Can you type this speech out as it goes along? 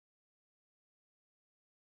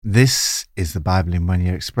This is the Bible in 1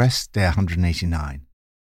 Year Express, day 189.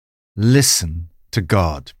 Listen to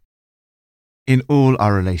God. In all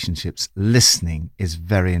our relationships, listening is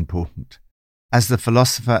very important. As the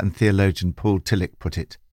philosopher and theologian Paul Tillich put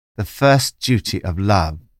it, the first duty of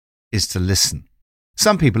love is to listen.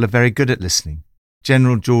 Some people are very good at listening.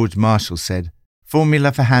 General George Marshall said,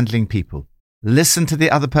 "Formula for handling people. Listen to the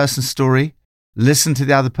other person's story. Listen to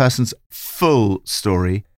the other person's full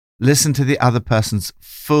story. Listen to the other person's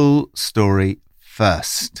full story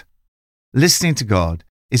first." Listening to God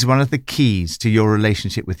is one of the keys to your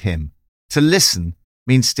relationship with Him. To listen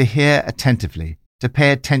means to hear attentively, to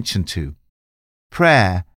pay attention to.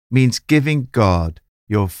 Prayer means giving God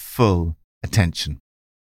your full attention.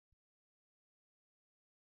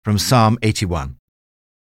 From Psalm 81.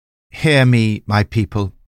 Hear me, my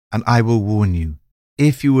people, and I will warn you.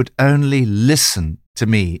 If you would only listen to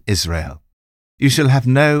me, Israel. You shall have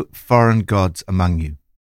no foreign gods among you.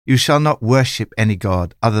 You shall not worship any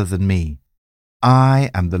god other than me. I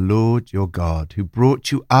am the Lord your God, who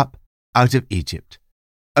brought you up out of Egypt.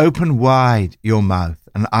 Open wide your mouth,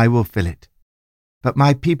 and I will fill it. But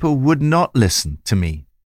my people would not listen to me.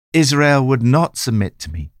 Israel would not submit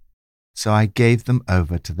to me. So I gave them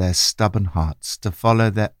over to their stubborn hearts to follow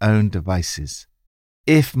their own devices.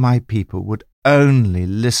 If my people would only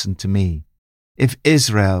listen to me, if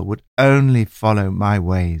Israel would only follow my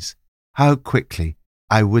ways, how quickly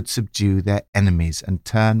I would subdue their enemies and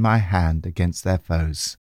turn my hand against their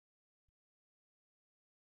foes.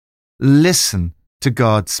 Listen to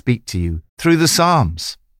God speak to you through the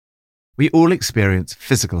Psalms. We all experience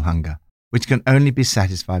physical hunger, which can only be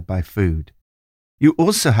satisfied by food. You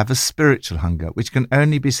also have a spiritual hunger, which can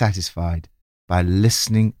only be satisfied by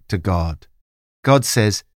listening to God. God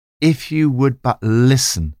says, "If you would but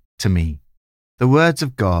listen to me." The words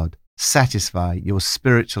of God satisfy your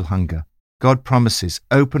spiritual hunger. God promises,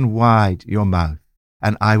 "Open wide your mouth,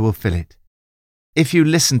 and I will fill it." If you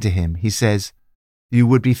listen to Him, He says, you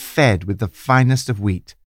would be fed with the finest of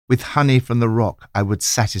wheat. With honey from the rock I would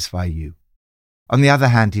satisfy you. On the other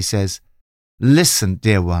hand, He says, "Listen,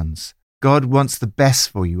 dear ones. God wants the best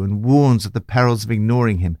for you and warns of the perils of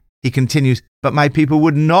ignoring Him." He continues, "But my people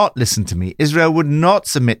would not listen to me. Israel would not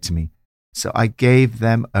submit to me. So I gave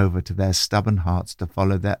them over to their stubborn hearts to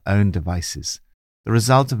follow their own devices." The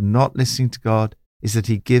result of not listening to God is that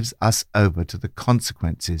He gives us over to the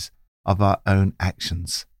consequences of our own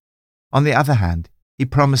actions. On the other hand, He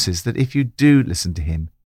promises that if you do listen to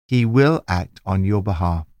Him, He will act on your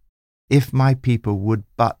behalf. If my people would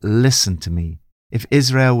but listen to me, if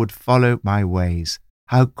Israel would follow my ways,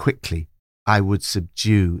 how quickly I would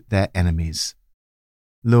subdue their enemies.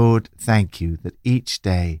 Lord, thank you that each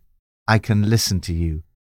day I can listen to you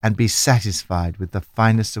and be satisfied with the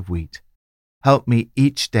finest of wheat. Help me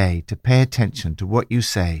each day to pay attention to what you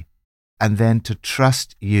say and then to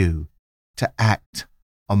trust you to act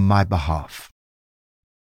on my behalf.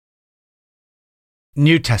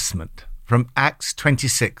 New Testament from Acts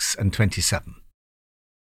 26 and 27.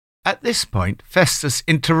 At this point, Festus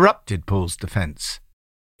interrupted Paul's defense.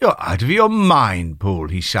 "You're out of your mind, Paul,"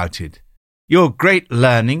 he shouted. "Your great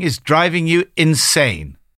learning is driving you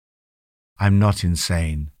insane." "I'm not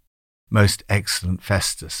insane, most excellent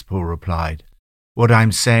Festus," Paul replied. "What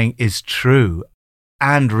I'm saying is true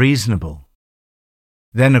and reasonable."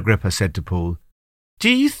 Then Agrippa said to Paul, "Do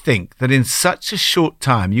you think that in such a short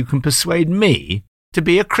time you can persuade me to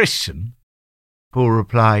be a Christian?" Paul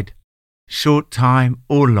replied, "Short time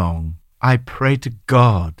or long, I pray to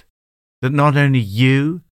God that not only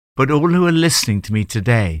you, but all who are listening to me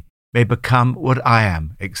today may become what I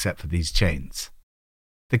am, except for these chains."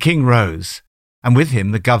 The king rose, and with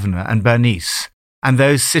him the governor and Bernice, and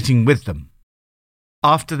those sitting with them.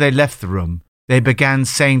 After they left the room, they began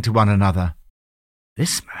saying to one another,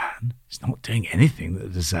 "This man is not doing anything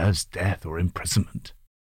that deserves death or imprisonment."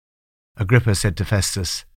 Agrippa said to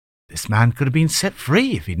Festus, "This man could have been set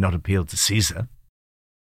free if he'd not appealed to Caesar."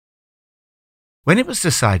 When it was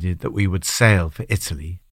decided that we would sail for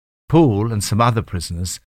Italy, Paul and some other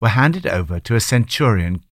prisoners were handed over to a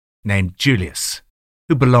centurion named Julius,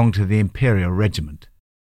 who belonged to the imperial regiment.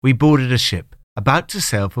 We boarded a ship about to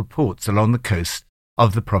sail for ports along the coast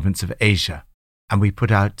of the province of Asia, and we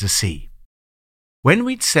put out to sea. When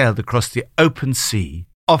we'd sailed across the open sea,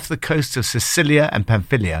 off the coast of Sicilia and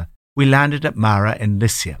Pamphylia, we landed at Myra in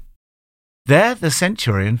Lycia. There the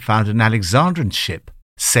centurion found an Alexandrian ship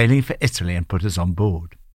sailing for Italy and put us on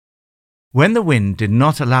board. When the wind did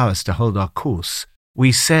not allow us to hold our course,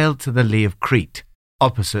 we sailed to the lee of Crete,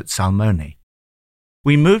 opposite Salmone.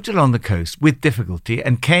 We moved along the coast with difficulty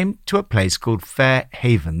and came to a place called Fair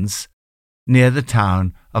Havens, near the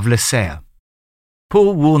town of Lasea.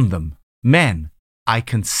 Paul warned them, "Men, I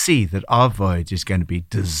can see that our voyage is going to be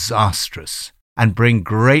disastrous and bring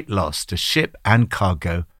great loss to ship and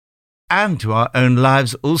cargo and to our own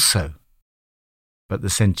lives also." But the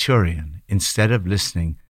centurion, instead of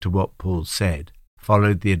listening to what Paul said,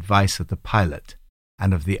 followed the advice of the pilot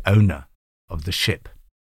and of the owner of the ship.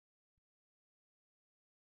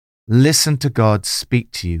 Listen to God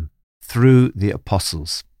speak to you through the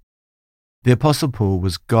apostles. The Apostle Paul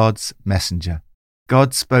was God's messenger.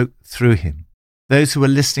 God spoke through him. Those who were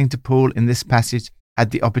listening to Paul in this passage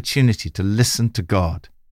had the opportunity to listen to God.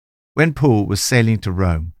 When Paul was sailing to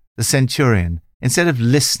Rome, the centurion, instead of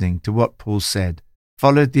listening to what Paul said,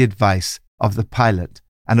 followed the advice of the pilot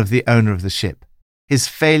and of the owner of the ship. His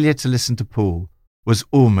failure to listen to Paul was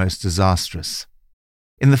almost disastrous.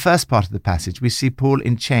 In the first part of the passage, we see Paul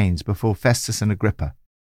in chains before Festus and Agrippa.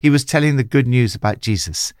 He was telling the good news about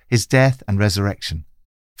Jesus, his death and resurrection.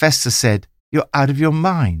 Festus said, "You're out of your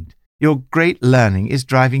mind. Your great learning is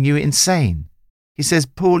driving you insane." He says,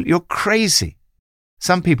 "Paul, you're crazy."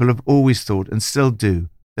 Some people have always thought, and still do,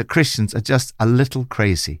 that Christians are just a little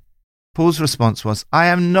crazy. Paul's response was, "I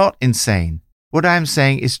am not insane. What I am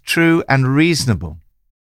saying is true and reasonable."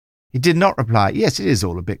 He did not reply, "Yes, it is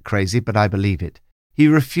all a bit crazy, but I believe it." He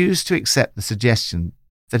refused to accept the suggestion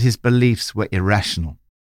that his beliefs were irrational.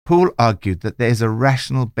 Paul argued that there is a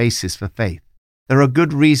rational basis for faith. There are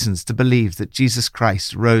good reasons to believe that Jesus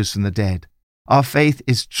Christ rose from the dead. Our faith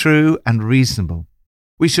is true and reasonable.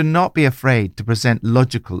 We should not be afraid to present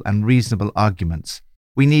logical and reasonable arguments.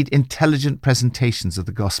 We need intelligent presentations of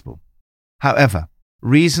the gospel. However,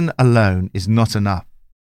 reason alone is not enough.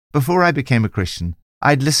 Before I became a Christian,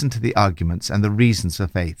 I'd listened to the arguments and the reasons for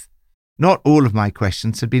faith. Not all of my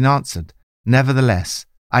questions had been answered. Nevertheless,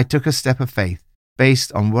 I took a step of faith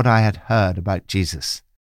based on what I had heard about Jesus.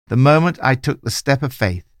 The moment I took the step of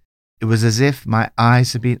faith, it was as if my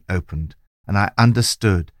eyes had been opened and I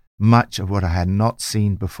understood much of what I had not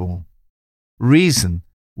seen before. Reason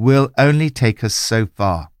will only take us so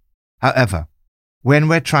far. However, when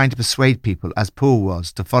we're trying to persuade people, as Paul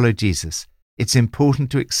was, to follow Jesus, it's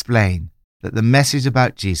important to explain that the message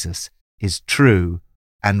about Jesus is true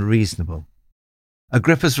and reasonable.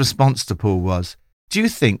 Agrippa's response to Paul was, "Do you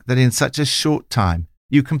think that in such a short time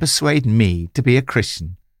you can persuade me to be a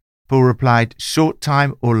Christian?" Paul replied, "Short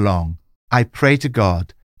time or long, I pray to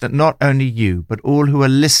God that not only you, but all who are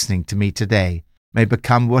listening to me today may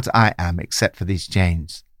become what I am except for these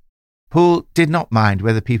chains." Paul did not mind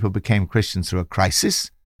whether people became Christians through a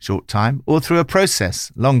crisis, short time, or through a process,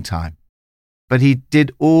 long time. But he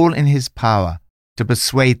did all in his power to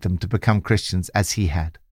persuade them to become Christians as he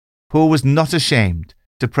had. Paul was not ashamed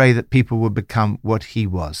to pray that people would become what he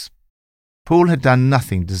was. Paul had done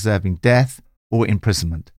nothing deserving death or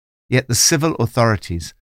imprisonment, yet the civil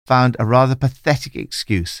authorities found a rather pathetic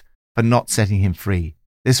excuse for not setting him free.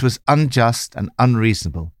 This was unjust and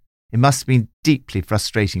unreasonable. It must have been deeply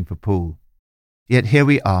frustrating for Paul. Yet here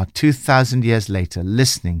we are, 2,000 years later,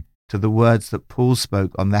 listening to the words that Paul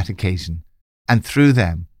spoke on that occasion, and through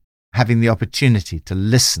them, having the opportunity to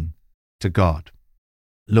listen to God.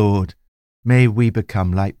 Lord, may we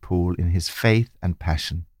become like Paul in his faith and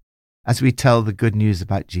passion. As we tell the good news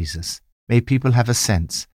about Jesus, may people have a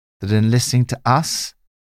sense that in listening to us,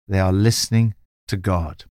 they are listening to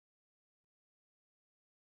God.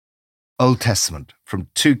 Old Testament, from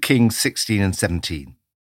 2 Kings 16 and 17.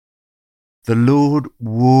 The Lord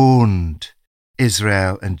warned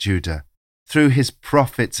Israel and Judah through his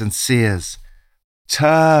prophets and seers,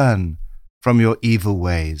 "Turn from your evil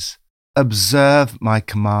ways. Observe my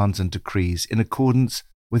commands and decrees in accordance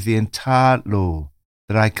with the entire law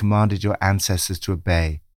that I commanded your ancestors to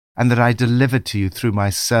obey, and that I delivered to you through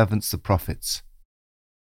my servants the prophets."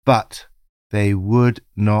 But they would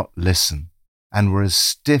not listen, and were as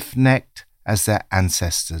stiff-necked as their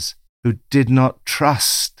ancestors, who did not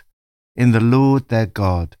trust in the Lord their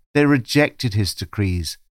God. They rejected his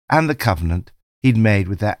decrees and the covenant he'd made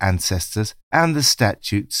with their ancestors and the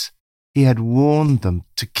statutes he had warned them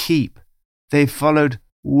to keep. They followed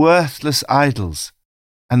worthless idols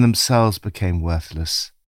and themselves became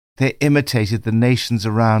worthless. They imitated the nations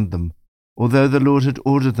around them, although the Lord had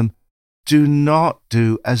ordered them, "Do not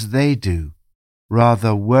do as they do.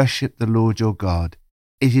 Rather worship the Lord your God.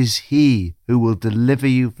 It is he who will deliver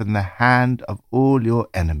you from the hand of all your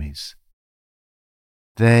enemies."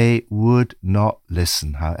 They would not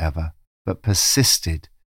listen, however, but persisted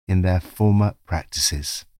in their former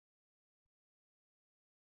practices.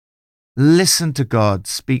 Listen to God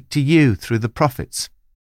speak to you through the prophets.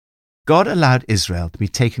 God allowed Israel to be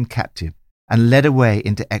taken captive and led away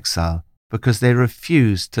into exile because they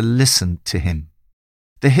refused to listen to him.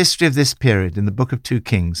 The history of this period in the book of 2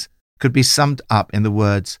 Kings could be summed up in the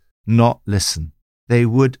words, not listen. They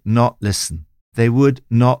would not listen. They would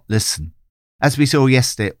not listen. As we saw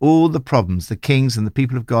yesterday, all the problems the kings and the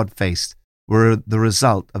people of God faced were the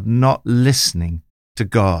result of not listening to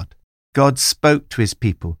God. God spoke to his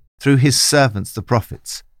people through his servants, the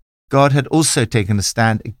prophets. God had also taken a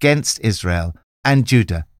stand against Israel and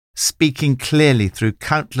Judah, speaking clearly through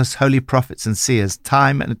countless holy prophets and seers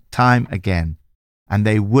time and time again, and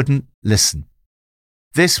they wouldn't listen.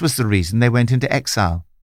 This was the reason they went into exile.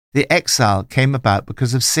 The exile came about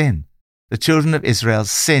because of sin. The children of Israel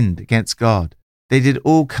sinned against God. They did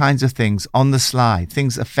all kinds of things on the sly,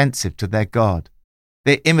 things offensive to their God.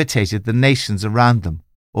 They imitated the nations around them,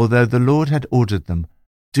 although the Lord had ordered them,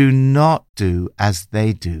 do not do as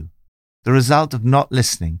they do. The result of not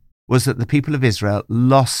listening was that the people of Israel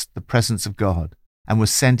lost the presence of God and were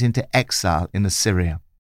sent into exile in Assyria.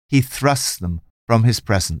 He thrust them from his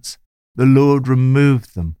presence. The Lord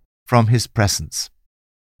removed them from his presence.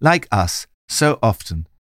 Like us, so often,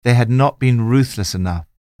 they had not been ruthless enough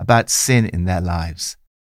about sin in their lives.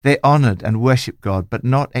 They honored and worshiped God, but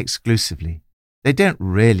not exclusively. They don't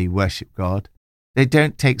really worship God. They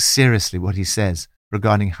don't take seriously what he says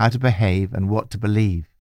regarding how to behave and what to believe.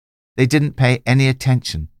 They didn't pay any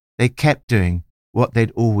attention. They kept doing what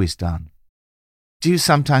they'd always done. Do you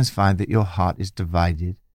sometimes find that your heart is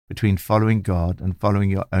divided between following God and following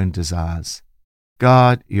your own desires?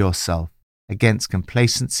 Guard yourself against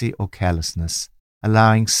complacency or carelessness,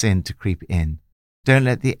 allowing sin to creep in. Don't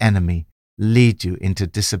let the enemy lead you into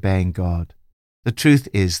disobeying God. The truth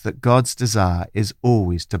is that God's desire is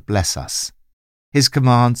always to bless us. His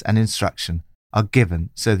commands and instruction are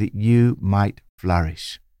given so that you might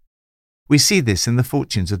flourish. We see this in the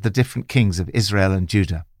fortunes of the different kings of Israel and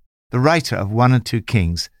Judah. The writer of 1 and 2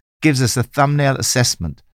 Kings gives us a thumbnail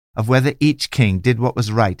assessment of whether each king did what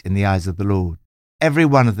was right in the eyes of the Lord. Every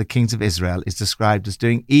one of the kings of Israel is described as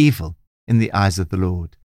doing evil in the eyes of the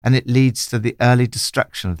Lord, and it leads to the early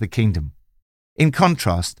destruction of the kingdom. In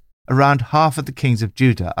contrast, around half of the kings of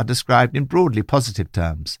Judah are described in broadly positive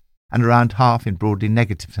terms, and around half in broadly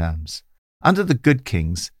negative terms. Under the good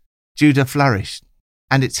kings, Judah flourished,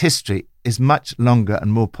 and its history is much longer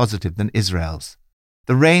and more positive than Israel's.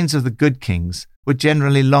 The reigns of the good kings were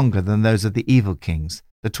generally longer than those of the evil kings.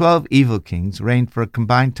 The 12 evil kings reigned for a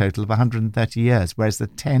combined total of 130 years, whereas the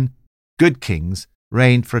 10 good kings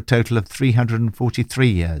reigned for a total of 343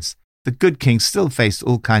 years. The good kings still faced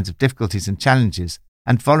all kinds of difficulties and challenges,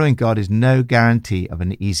 and following God is no guarantee of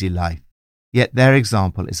an easy life. Yet their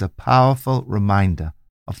example is a powerful reminder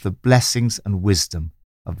of the blessings and wisdom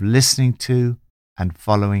of listening to and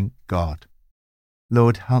following God.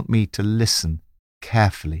 Lord, help me to listen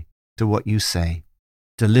carefully to what you say.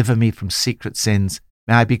 Deliver me from secret sins.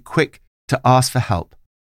 May I be quick to ask for help,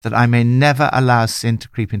 that I may never allow sin to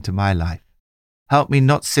creep into my life. Help me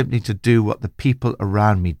not simply to do what the people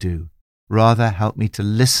around me do. Rather, help me to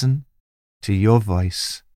listen to your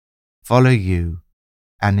voice, follow you,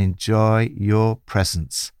 and enjoy your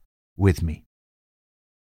presence with me.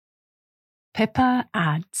 Pippa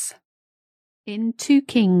adds. In 2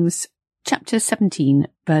 Kings, chapter 17,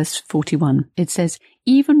 verse 41, it says,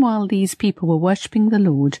 "Even while these people were worshipping the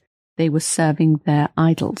Lord, they were serving their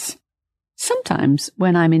idols." Sometimes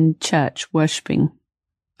when I'm in church worshipping,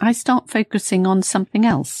 I start focusing on something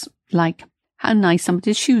else, like how nice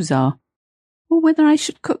somebody's shoes are, or whether I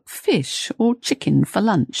should cook fish or chicken for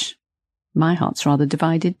lunch. My heart's rather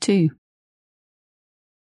divided too.